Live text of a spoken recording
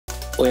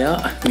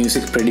ඔයා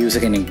මියසික්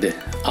ප්‍රඩියුසර් කෙනෙක්ද,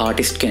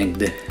 ආටිස්ට්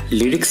කෙනෙක්ද,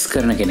 ලිරික්ස්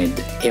කරන කෙනෙක්ද,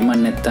 එහෙම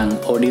නැත්නම්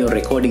ඔඩියෝ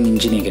රෙකෝඩින්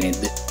ඉන්ජිනියර්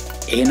කෙනෙක්ද?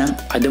 එහෙනම්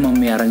අද මම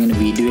මේ අරන් එන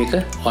වීඩියෝ එක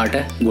ඔයාට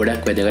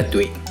ගොඩක් වැදගත්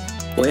වෙයි.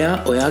 ඔයා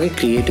ඔයාගේ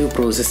ක්‍රියේටිව්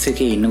ප්‍රොසෙස්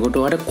එකේ ඉන්නකොට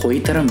ඔයාට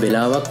කොයිතරම්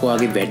වෙලාවක්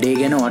ඔයාගේ වැඩේ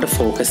ගැන ඔයාට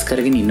ફોකස්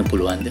කරගෙන ඉන්න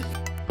පුළුවන්ද?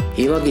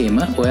 ඒ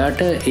වගේම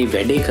ඔයාට මේ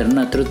වැඩේ කරන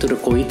අතරතුර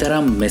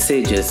කොයිතරම්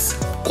messages,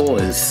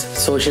 calls,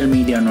 social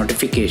media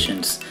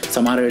notifications,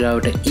 සමහර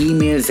වෙලාවට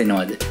ඊමේල්ස්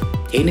එනවද?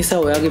 ඒ නිසා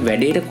ඔයාගේ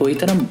වැඩේට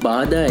කොයිතරම්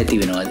බාධා ඇති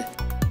වෙනවද?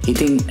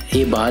 ඉතින්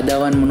මේ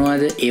බාධාවන්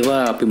මොනවද?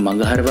 ඒවා අපි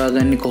මගහරවා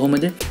ගන්නේ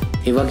කොහොමද?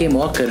 ඒ වගේම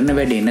ඔයා කරන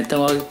වැඩේ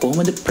නැත්නම් ඔයාගේ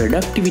කොහොමද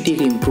ප්‍රොඩක්ටිවිටි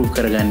එක ඉම්ප්‍රූව්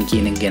කරගන්නේ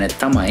කියන එක ගැන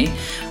තමයි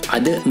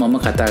අද මම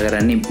කතා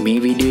කරන්නේ මේ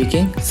වීඩියෝ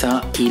එකෙන්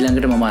සහ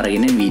ඊළඟට මම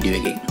අරගෙන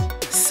වීඩියෝ එකෙන්.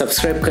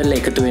 සබස්ක්‍රයිබ්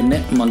කරලා එකතු වෙන්න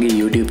මගේ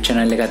YouTube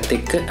channel එකත්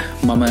එක්ක.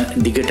 මම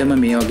දිගටම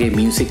මේ වගේ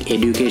music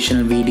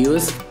educational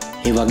videos,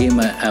 ඒ වගේම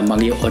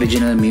මගේ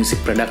original music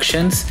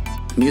productions,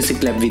 music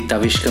lab with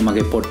Avishka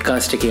මගේ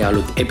podcast එකේ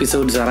අලුත්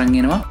episodes අරන්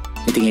එනවා.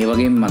 ඉතින් ඒ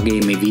වගේම මගේ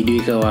මේ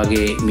වීඩියෝ එක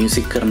වගේ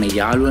music කරන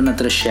යාළුවන්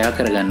අතර share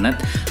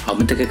කරගන්නත්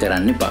අමතක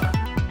කරන්න එපා.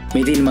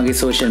 මේ තියෙන මගේ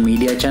social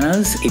media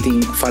channels. ඉතින්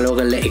follow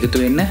කරලා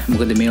එකතු වෙන්න.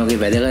 මොකද මේ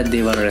වගේ වැදගත්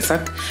දේවල්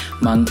රසක්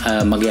මම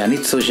මගේ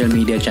අනිත් social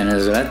media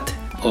channels වලත්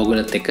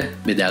ඕගොල්ලොත් එක්ක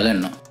බෙදා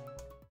ගන්නවා.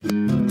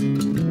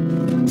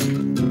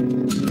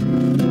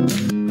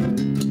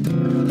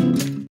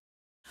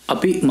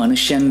 අපි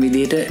මනුෂ්‍යයන්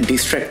විදිහට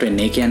ඩිස්ට්‍රැක්ට්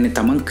වෙන්නේ. ඒ කියන්නේ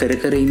තමන් කර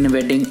කර ඉන්න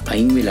වැඩෙන්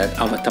අයින්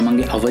වෙලා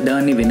තමන්ගේ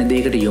අවධානය වෙන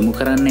දෙයකට යොමු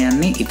කරන්න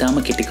යන්නේ ඊටාම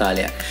කෙටි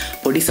කාලයක්.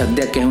 පොඩි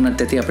සද්දයක්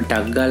ඇහුණත් ඇති අපිට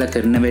ටක් ගාලා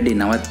කරන වැඩේ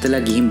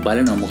නවත්තලා ගිහින්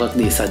බලනවා මොකක්ද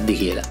ඒ සද්ද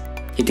කියලා.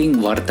 ඉතින්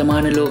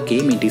වර්තමාන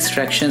ලෝකයේ මේ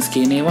ඩිස්ට්‍රැක්ෂන්ස්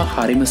කියන ඒවා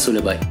හරිම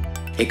සුලභයි.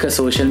 එක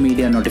සෝෂල්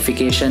මීඩියා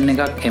නොටිෆිකේෂන්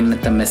එකක්, එහෙම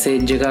නැත්නම්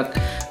මෙසේජ් එකක්,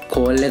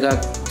 කෝල්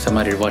එකක්,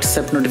 සමහර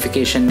WhatsApp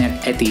notification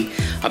එකක් ඇති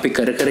අපි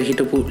කර කර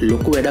හිටපු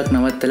ලොකු වැඩක්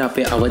නවත්තලා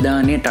අපේ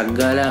අවධානය ටක්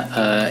ගාලා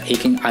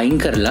ඒකෙන් අයින්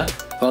කරලා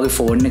ඔයාගේ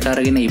ෆෝන් එක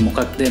අරගෙන මේ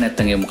මොකක්ද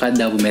නැත්නම් ඒ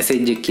මොකක්ද ආපු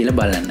මෙසේජ් එක කියලා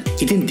බලන්න.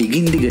 ඉතින්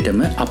දිගින්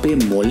දිගටම අපේ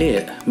මොළය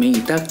මේ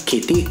ඊට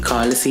කෙටි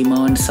කාල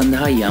සීමාවන්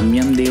සඳහා යම්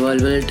යම්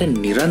දේවල් වලට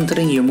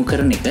නිරන්තරයෙන් යොමු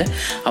කරන එක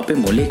අපේ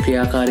මොළේ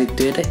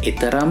ක්‍රියාකාරීත්වයට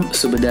එතරම්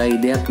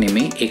සුබදායී දෙයක්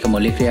නෙමෙයි. ඒක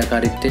මොළේ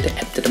ක්‍රියාකාරීත්වයට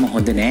ඇත්තටම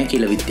හොඳ නෑ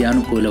කියලා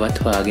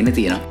විද්‍යානුකූලවත් හොයාගෙන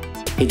තියෙනවා.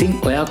 ඉතින්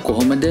ඔයා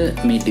කොහොමද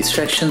මේ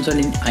ඩිස්ට්‍රැක්ෂන්ස්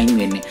වලින් අයින්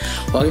වෙන්නේ?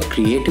 ඔයාගේ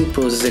ක්‍රියේටිව්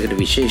ප්‍රොසෙස් එකට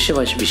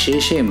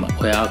විශේෂයෙන්ම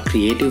ඔයා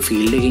ක්‍රියේටිව්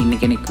ෆීල්ඩ් එකේ ඉන්න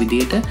කෙනෙක්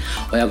විදිහට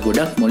ඔයා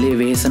ගොඩක් මොලේ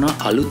වෙහෙසනවා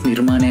අලුත්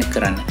නිර්මාණයක්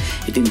කරන්න.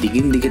 ඉතින්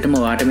දිගින් දිගටම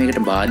ඔයාට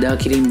මේකට බාධා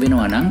කිරීම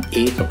වෙනවා නම්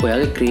ඒක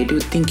ඔයාගේ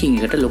ක්‍රියේටිව් තින්කින්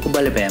එකට ලොකු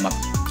බලපෑමක්.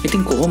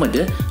 ඉතින් කොහොමද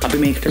අපි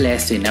මේකට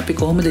ලෑස්ති වෙන්නේ? අපි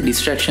කොහොමද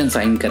ඩිස්ට්‍රැක්ෂන්ස්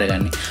අයින්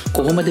කරගන්නේ?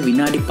 කොහොමද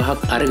විනාඩි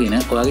 5ක් අරගෙන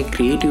ඔයාගේ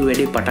ක්‍රියේටිව්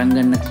වැඩේ පටන්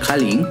ගන්න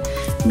කලින්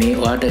මේ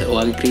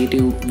ඔයාගේ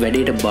ක්‍රියේටිව්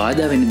වැඩේට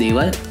බාධා වෙන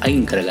දේවල්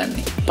අයින්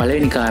කරගන්නේ?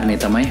 පළවෙනි කාරණේ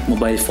තමයි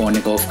මොබයිල් ෆෝන්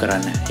එක ඔෆ්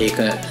කරන්න. ඒක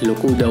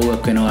ලොකු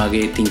උදව්වක් වෙනවා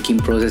ඔයාගේ තින්කින්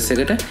ප්‍රොසෙස්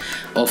එකට.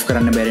 ඔෆ්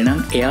කරන්න බැරි නම්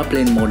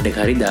එයාප්ලේන් මෝඩ් එක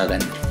හරි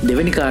දාගන්න.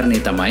 දෙවෙනි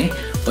කාරණේ තමයි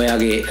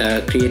ඔයාගේ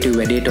ක්‍රියේටිව්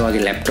වැඩේට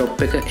ඔයාගේ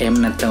ලැප්ටොප් එක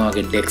එහෙම නැත්නම්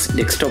ඔයාගේ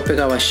ඩෙස්ක්ටොප්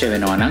එක අවශ්‍ය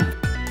වෙනවා නම්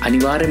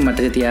අනිවාර්යෙන්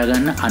මතක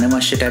තියාගන්න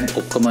අනවශ්‍ය ටැබ්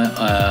ඔක්කොම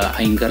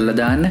අයින් කරලා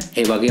දාන්න.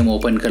 ඒ වගේම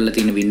ඕපන් කරලා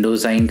තියෙන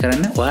Windows අයින්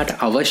කරන්න. ඔයාට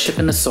අවශ්‍ය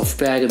කරන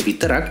software එක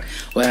විතරක්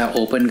ඔයා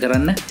ඕපන්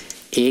කරන්න.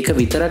 ඒක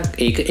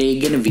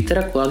ගැන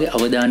විතරක් ඔයාගේ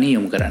අවධානය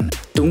යොමු කරන්න.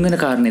 තුන්වෙනි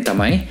කාරණේ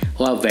තමයි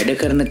ඔයා වැඩ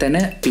කරන තැන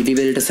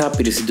පිළිවෙලට සහ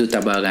පිරිසිදු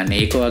තබා ගන්න.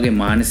 ඒක ඔයාගේ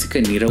මානසික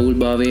නිරවුල්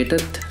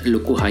භාවයටත්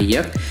ලොකු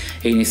හයියක්.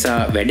 ඒ නිසා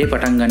වැඩේ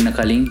පටන් ගන්න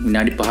කලින්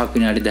විනාඩි 5ක්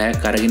විනාඩි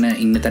 10ක් අරගෙන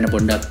ඉන්න තැන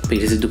පොඩ්ඩක්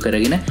පිරිසිදු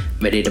කරගෙන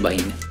වැඩේට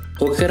බහින්න.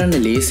 ඔක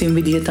කරන්න ලේසිම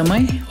විදිහ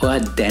තමයි ඔයා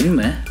දැන්ම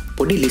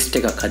පොඩි ලිස්ට්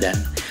එකක් හදන්න.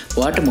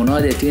 ඔයාට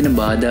මොනවද ඇති වෙන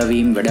බාධා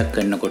වීම වැඩක්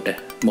කරනකොට?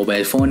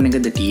 මොබයිල් ෆෝන්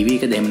එකද, ටීවී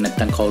එකද, එහෙම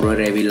නැත්නම් කවුරු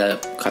හරි ඇවිල්ලා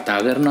කතා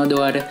කරනවද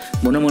ඔයාට?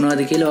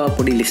 මොනවද කියලා ඔයා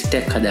පොඩි ලිස්ට්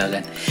එකක්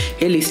හදාගන්න.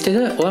 ඒ ලිස්ට්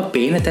එක ඔයා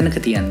පේන තැනක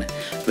තියන්න.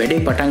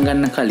 වැඩේ පටන්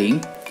ගන්න කලින්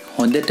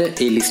හොඳට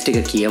ඒ ලිස්ට්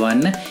එක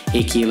කියවන්න.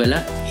 ඒ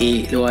කියවලා ඒ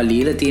ඔයා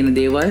ලියලා තියෙන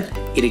දේවල්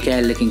ඉරි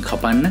කෑල්ලකින්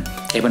කපන්න.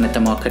 එහෙම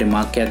නැත්නම් මොකක් හරි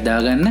මාක් එකක්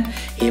දාගන්න.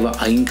 ඒවා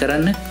අයින්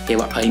කරන්න.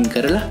 ඒවා අයින්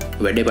කරලා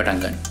වැඩේ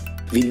පටන් ගන්න.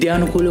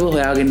 විද්‍යානුකූලව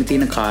හොයාගෙන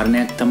තියෙන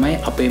කාරණයක් තමයි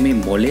අපේ මේ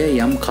මොළය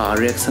යම්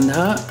කාර්යයක්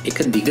සඳහා එක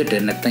දිගට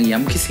නැත්නම්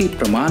යම් කිසි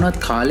ප්‍රමාණවත්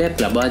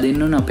කාලයක් ලබා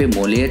දෙන්න ඕන අපේ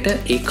මොළයට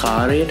ඒ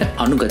කාර්යයට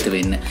අනුගත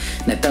වෙන්න.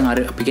 නැත්නම් අර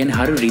අපි කියන්නේ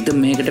හරි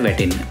රිද්ම් එකකට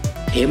වැටෙන්න.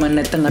 එහෙම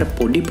නැත්නම් අර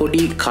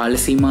පොඩි කාල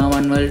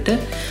සීමාවන් වලට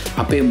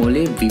අපේ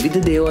මොළේ විවිධ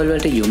දේවල්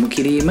වලට යොමු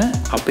කිරීම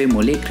අපේ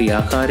මොළේ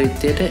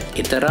ක්‍රියාකාරීත්වයට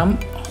ඊතරම්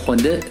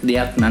හොඳ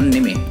දෙයක් නන්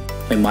නෙමෙයි.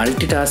 මේ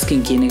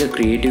මල්ටිටාස්කින් කියන එක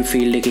ක්‍රියේටිව්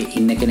ෆීල්ඩ් එකේ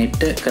ඉන්න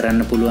කෙනෙක්ට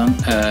කරන්න පුළුවන්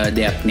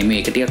දෙයක් නෙමෙයි.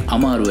 ඒක ටිකක්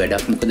අමාරු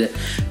වැඩක්. මොකද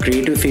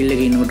ක්‍රියේටිව් ෆීල්ඩ්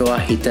එකේ ඉන්නකොට ඔයා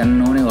හිතන්න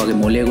ඕනේ, ඔයාගේ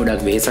මොළය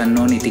ගොඩක් වෙහෙසන්න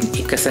ඕනේ. ඉතින්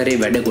එක සැරේ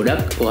වැඩ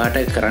ගොඩක්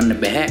ඔයාට කරන්න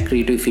බෑ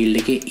ක්‍රියේටිව්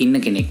ෆීල්ඩ් එකේ ඉන්න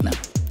කෙනෙක් නම්.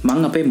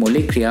 මම අපේ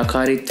මොළේ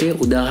ක්‍රියාකාරීත්වය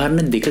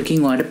උදාහරණ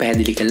දෙකකින් ඔයාලට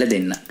පැහැදිලි කරලා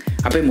දෙන්නම්.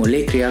 අපේ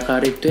මොළේ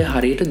ක්‍රියාකාරීත්වය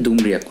හරියට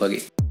දුම්රියක්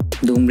වගේ.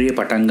 දුම්රිය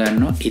පටන්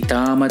ගන්නවා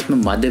ඉතාමත්ම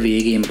මද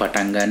වේගයෙන්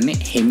පටන් ගන්න.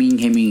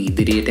 හෙමින්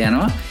ඉදිරියට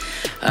යනවා.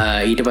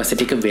 ඊට පස්සේ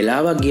ටික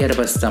වෙලාවක් ගියාට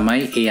පස්සේ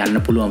තමයි ඒ යන්න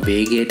පුළුවන්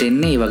වේගයට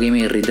එන්නේ. ඒ වගේම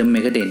මේ රිද්ම්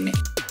එකට එන්නේ.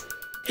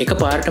 එක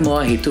පාරටම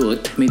ඔයා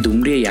හිතුවොත් මේ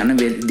දුම්රිය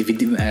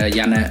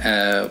යන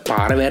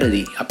පාර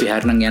වැරදි. අපි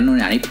හරිනම් යන්න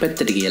ඕනේ අනිත්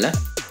පැත්තට කියලා.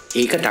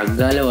 ඒක ටක්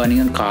ගාලා ඔයා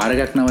නිකන් කාර්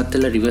එකක්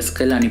නවත්තලා රිවර්ස්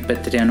කරලා අනිත්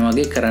පැත්තට යනවා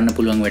වගේ කරන්න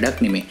පුළුවන්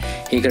වැඩක් නෙමෙයි.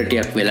 ඒකට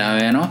ටිකක් වෙලාව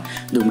යනවා.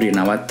 දුම්රිය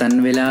නවත්තන්න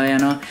වෙලාව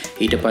යනවා.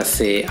 ඊට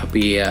පස්සේ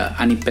අපි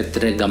අනිත්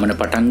පැත්තට ගමන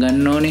පටන්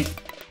ගන්න ඕනේ.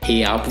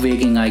 ඒ ආපු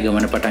වේගෙන් ආයි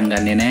ගමන පටන්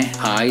ගන්නෙ නෑ.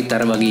 ආයිත්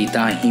අර වගේ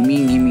ඉතා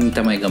හිමින්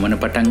තමයි ගමන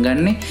පටන්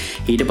ගන්නෙ.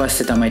 ඊට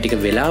පස්සේ තමයි ටික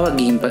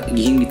වෙලාවක්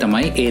ගිහින්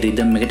තමයි ඒ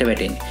රිද්ම් එකට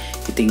වැටෙන්නේ.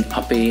 ඉතින්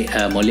අපේ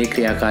මොලේ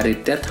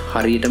ක්‍රියාකාරීත්වයත්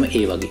හරියටම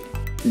ඒ වගේ.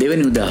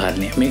 දෙවෙනි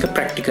උදාහරණය. මේක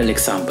ප්‍රැක්ටිකල්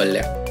එක්සැම්පල්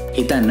එකක්.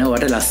 හිතන්න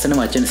ඔයාට ලස්සන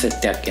වචන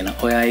සෙට් එකක් එනවා.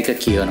 ඔයා ඒක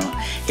කියනවා.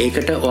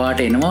 ඒකට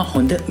ඔයාට එනවා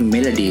හොඳ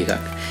මෙලඩි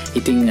එකක්.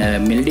 ඉතින්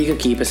මෙලඩි එක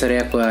කීප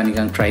සැරයක් ඔයා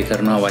නිකන් try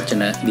කරනවා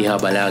වචන දිහා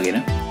බලාගෙන.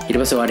 ඊට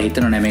පස්සේ ඔයාට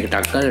හිතෙනවා නෑ මේක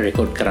ටක් ගාලා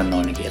රෙකෝඩ් කරන්න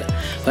ඕනේ කියලා.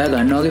 ඔයා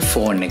ගන්නවා වගේ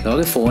ෆෝන් එක.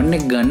 ඔයාගේ ෆෝන්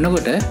එක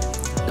ගන්නකොට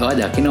ඔයා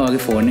දකිනවා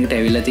වගේ ෆෝන් එකට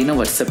ඇවිල්ලා තියෙන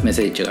WhatsApp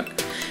message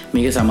එකක්.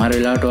 මේක සමහර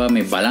වෙලාවට ඔයා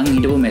මේ බලන්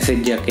හිටපු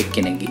message එකක්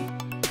එක්කෙනෙක්ගේ.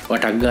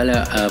 ඔයා ටක්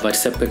ගාලා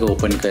WhatsApp එක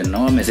open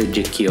කරනවා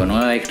message එක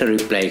කියනවා. ඒකට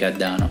reply එකක්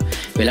දානවා.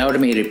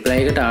 වෙලාවට මේ reply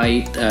එකට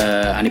ආයිත්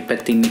අනිත්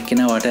පැත්තේ ඉන්න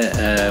කෙනා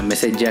ඔයාට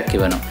message එකක්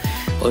එවනවා.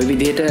 ওই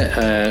විදිහට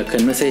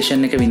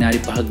conversation එක විනාඩි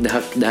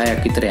 5ක්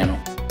 10ක් විතර යනවා.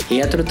 ඒ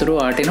අතරතුර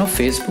ඔයාට එනවා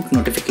Facebook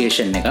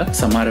notification එකක්.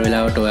 සමහර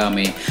වෙලාවට ඔයා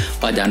මේ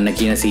ඔයා දන්න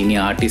කියන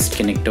senior artist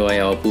කෙනෙක්ට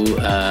ඔයා යවපු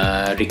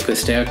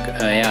request එකක්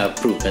එයා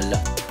approve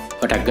කළා.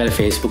 ඔයාට ගාලා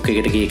Facebook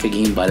එකට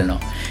ගිහින් බලනවා.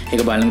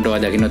 ඒක බලනකොට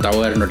ඔයා දකින්න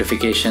තව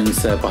notifications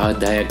 5ක්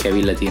 10ක්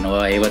ඇවිල්ලා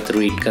තියෙනවා. ඒවත්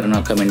read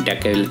කරනවා, comment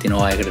එකක් ඇවිල්ලා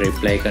තියෙනවා. ඒකට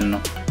reply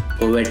කරනවා.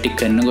 ඔය ටික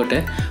කරනකොට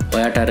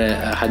ඔයාට අර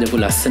හදපු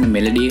ලස්සන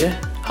melody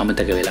එක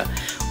අමතක වෙලා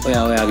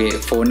ඔයාගේ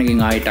ෆෝන් එකෙන්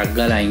ආයෙ ටක්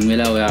ගාලා අයින්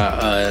වෙලා ඔයා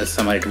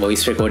සමහරට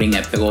voice recording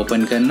app එක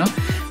open කරනවා.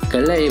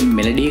 කළා මේ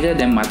melody එක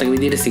දැන් මතක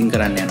විදිහට sing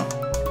කරන්න යනවා.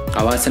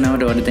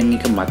 අවාසනාවට ඔයාලට දැන්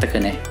ඒක මතක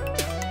නැහැ.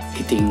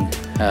 ඉතින්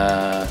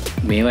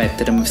මේවා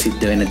ඇත්තටම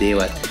සිද්ධ වෙන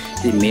දේවල්.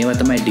 ඉතින් මේවා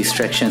තමයි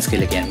distractions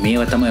කියලා කියන්නේ.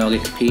 මේවා තමයි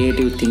ඔයගේ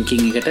creative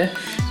thinking එකට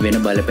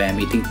වෙන බලපෑම.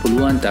 ඉතින්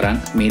පුළුවන් තරම්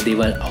මේ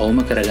දේවල්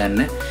අවම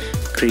කරගන්න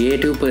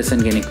creative person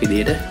කෙනෙක්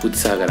විදිහට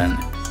උත්සාහ කරන්න.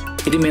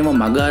 ඉතින් මේව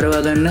මග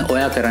අරවා ගන්න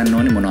ඔයා කරන්න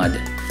ඕනේ මොනවද?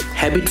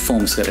 habit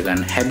forms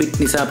කරගන්න. habit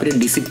නිසා අපිට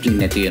discipline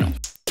නැති වෙනවා.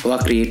 ඔයා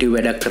creative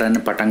වැඩක්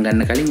කරන්න පටන්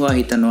ගන්න කලින් ඔයා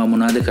හිතනවා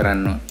මොනවද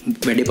කරන්න ඕන.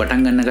 වැඩේ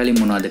පටන් ගන්න කලින්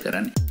මොනවද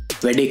කරන්නේ?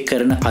 වැඩේ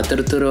කරන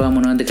අතරතුර ඔයා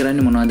මොනවද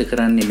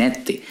කරන්නේ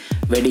නැත්තේ?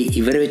 වැඩේ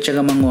ඉවර වෙච්ච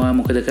ගමන් ඔයා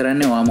මොකද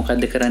කරන්නේ? ඔයා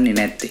මොකද්ද කරන්නේ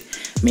නැත්තේ?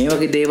 මේ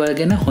වගේ දේවල්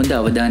ගැන හොඳ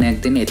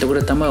අවධානයක් දෙන්න.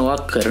 එතකොට තමයි ඔයා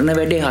කරන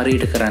වැඩේ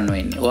හරියට කරන්න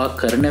වෙන්නේ. ඔයා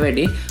කරන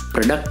වැඩේ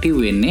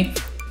productive වෙන්නේ.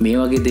 මේ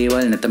වගේ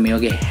දේවල් නැත්නම් මේ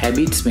වගේ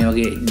habits මේ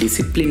වගේ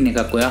discipline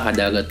එකක් ඔයා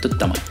හදාගත්තොත්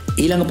තමයි.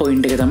 ඊළඟ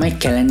point එක තමයි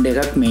calendar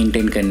එකක්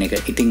maintain කරන එක.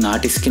 ඉතින්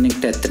artist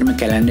කෙනෙක්ට ඇත්තටම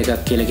calendar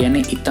එකක් කියලා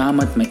කියන්නේ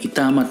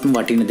ඉතාමත්ම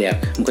වටින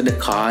දෙයක්. මොකද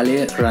කාලය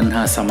රන්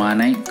හා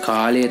සමානයි.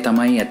 කාලය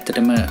තමයි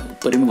ඇත්තටම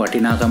උපරිම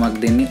වටිනාකමක්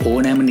දෙන්නේ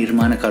ඕනෑම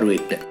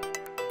නිර්මාණකරුවෙක්ට.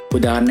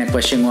 උදාහරණයක්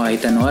වශයෙන් ඔයා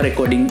හිතනවා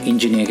recording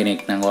engineer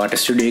කෙනෙක් නම්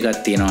ඔයාට studio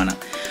එකක් තියෙනවා නම්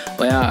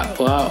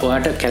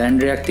ඔයාට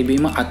calendar එකක්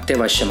තිබීම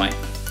අත්‍යවශ්‍යමයි.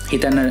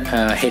 හිතන්න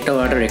හෙට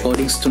ඔයාට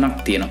recordings 3ක්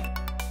තියෙනවා.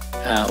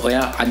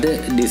 ඔයා අද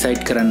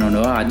ඩිසයිඩ් කරන්න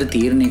ඕනවා අද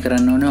තීරණය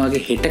කරන්න ඕනවා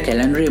වගේ හෙට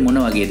කැලෙන්ඩරේ මොන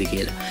වගේද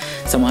කියලා.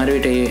 සමහර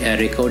විට ඒ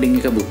රෙකෝඩින්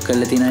එක බුක්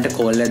කරලා තියෙන අයට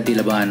කෝල් එකක්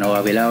දීලා බලන්න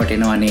ඔයා වෙලාවට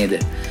එනවා නේද?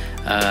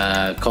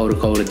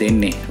 කවුරු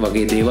දෙන්නේ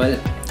වගේ දේවල්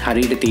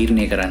හරියට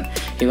තීරණය කරන්න.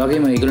 ඒ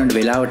වගේම ඒගොල්ලන්ට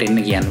වෙලාවට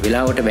එන්න කියන්න.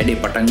 වෙලාවට වැඩේ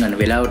පටන් ගන්න,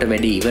 වෙලාවට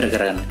වැඩේ ඉවර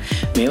කරන්න.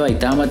 මේවා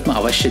ඉතාමත්ම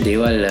අවශ්‍ය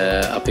දේවල්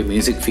අපේ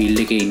මියුසික්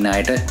ෆීල්ඩ් එකේ ඉන්න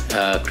අයට,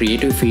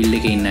 ක්‍රියේටිව් ෆීල්ඩ්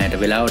එකේ ඉන්න අයට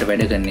වෙලාවට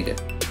වැඩ කරන එක.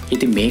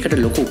 ඉතින් මේකට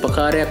ලොකු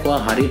උපකාරයක් ඔයා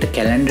හරියට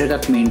කැලෙන්ඩර්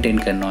එකක් මේන්ටේන්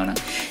කරනවා නම්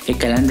ඒ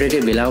කැලෙන්ඩර්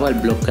එකේ වෙලාවල්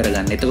බ්ලොක්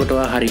කරගන්න. එතකොට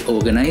ඔයා හරි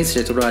ඕගනයිස්ඩ්.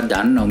 එතකොට ඔයා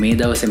දන්නවා මේ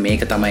දවසේ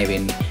මේක තමයි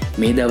වෙන්නේ.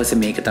 මේ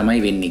දවසේ මේක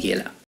තමයි වෙන්නේ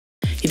කියලා.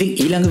 ඉතින්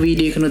ඊළඟ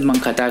වීඩියෝ එකනොත් මම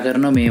කතා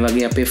කරනවා මේ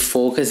වගේ අපේ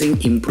ෆෝකසින්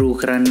ඉම්ප්‍රූව්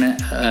කරන්න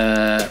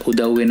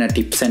උදව් වෙන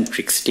ටිප්ස් ඇන්ඩ්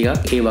ට්‍රික්ස්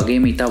ටිකක්. ඒ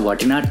වගේම ඉතා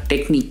වටිනා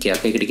ටෙක්නික්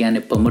එකක්. ඒකට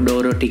කියන්නේ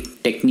පොමඩෝරෝ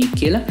ටෙක්නික්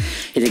කියලා.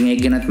 ඉතින්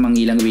ඒක ගැනත් මම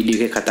ඊළඟ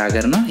වීඩියෝ එකේ කතා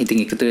කරනවා.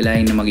 ඉතින් එකතු වෙලා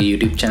ඉන්න මගේ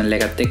YouTube channel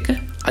එකත් එක්ක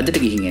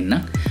අදට ගිහින් එන්න.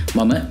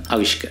 මම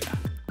අවිෂ්ක.